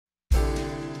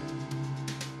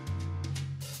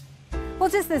Well,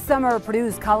 just this summer,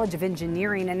 Purdue's College of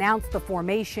Engineering announced the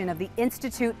formation of the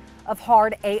Institute of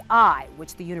Hard AI,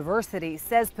 which the university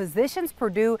says positions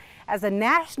Purdue as a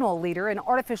national leader in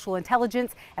artificial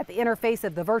intelligence at the interface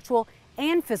of the virtual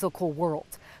and physical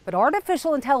world. But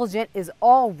artificial intelligence is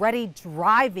already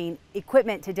driving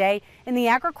equipment today in the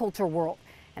agriculture world.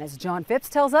 And as John Phipps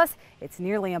tells us, it's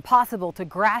nearly impossible to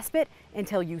grasp it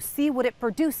until you see what it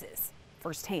produces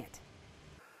firsthand.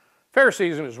 Fair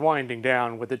season is winding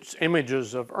down with its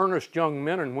images of earnest young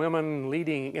men and women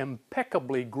leading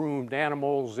impeccably groomed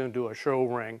animals into a show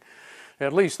ring.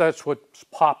 At least that's what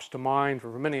pops to mind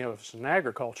for many of us in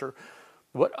agriculture.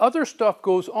 But other stuff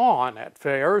goes on at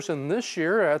fairs, and this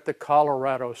year at the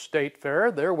Colorado State Fair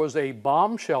there was a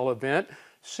bombshell event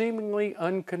seemingly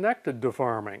unconnected to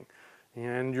farming.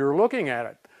 And you're looking at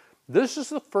it. This is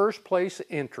the first place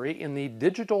entry in the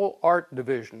digital art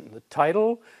division. The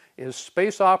title is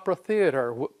Space Opera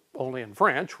Theater, only in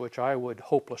French, which I would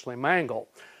hopelessly mangle.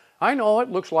 I know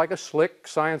it looks like a slick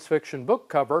science fiction book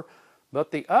cover,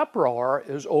 but the uproar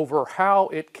is over how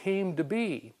it came to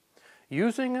be.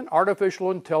 Using an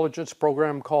artificial intelligence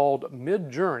program called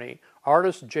Midjourney,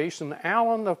 artist Jason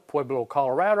Allen of Pueblo,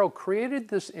 Colorado, created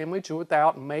this image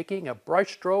without making a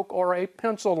brushstroke or a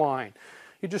pencil line.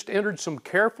 He just entered some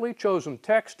carefully chosen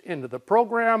text into the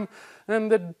program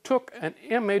and then took an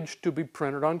image to be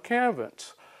printed on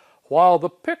canvas. While the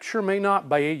picture may not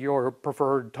be your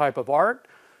preferred type of art,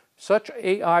 such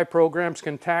AI programs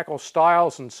can tackle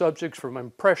styles and subjects from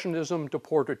impressionism to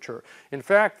portraiture. In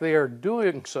fact, they are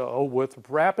doing so with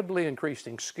rapidly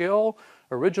increasing skill,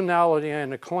 originality,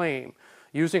 and acclaim.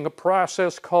 Using a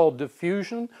process called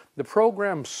diffusion, the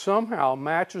program somehow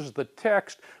matches the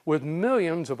text with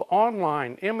millions of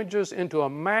online images into a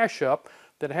mashup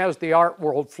that has the art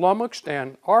world flummoxed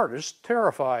and artists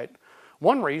terrified.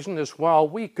 One reason is while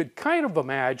we could kind of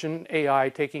imagine AI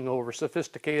taking over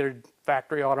sophisticated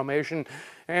factory automation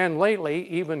and lately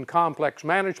even complex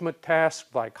management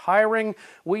tasks like hiring,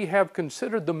 we have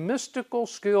considered the mystical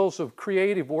skills of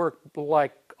creative work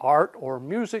like art or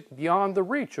music beyond the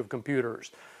reach of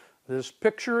computers. This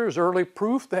picture is early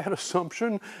proof that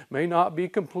assumption may not be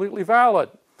completely valid.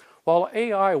 While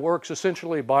AI works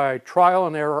essentially by trial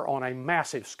and error on a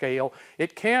massive scale,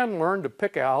 it can learn to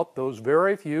pick out those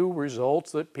very few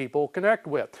results that people connect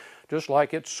with, just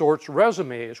like it sorts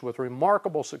resumes with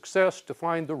remarkable success to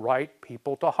find the right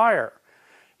people to hire.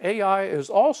 AI is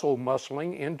also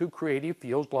muscling into creative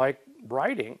fields like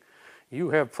writing. You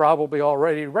have probably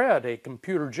already read a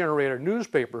computer-generated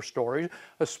newspaper story,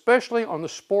 especially on the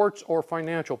sports or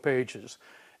financial pages.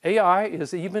 AI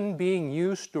is even being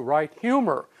used to write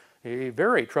humor, a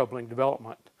very troubling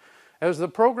development. As the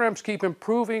programs keep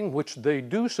improving, which they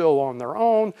do so on their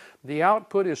own, the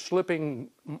output is slipping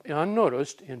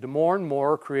unnoticed into more and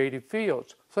more creative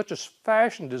fields, such as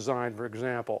fashion design, for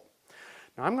example.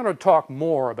 Now, I'm going to talk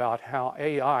more about how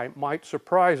AI might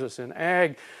surprise us in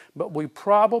ag, but we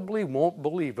probably won't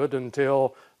believe it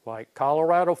until, like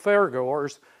Colorado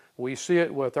fairgoers, we see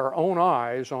it with our own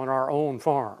eyes on our own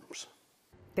farms.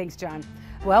 Thanks, John.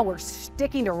 Well, we're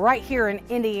sticking to right here in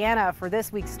Indiana for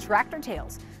this week's Tractor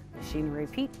Tales. Machinery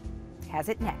Pete has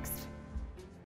it next.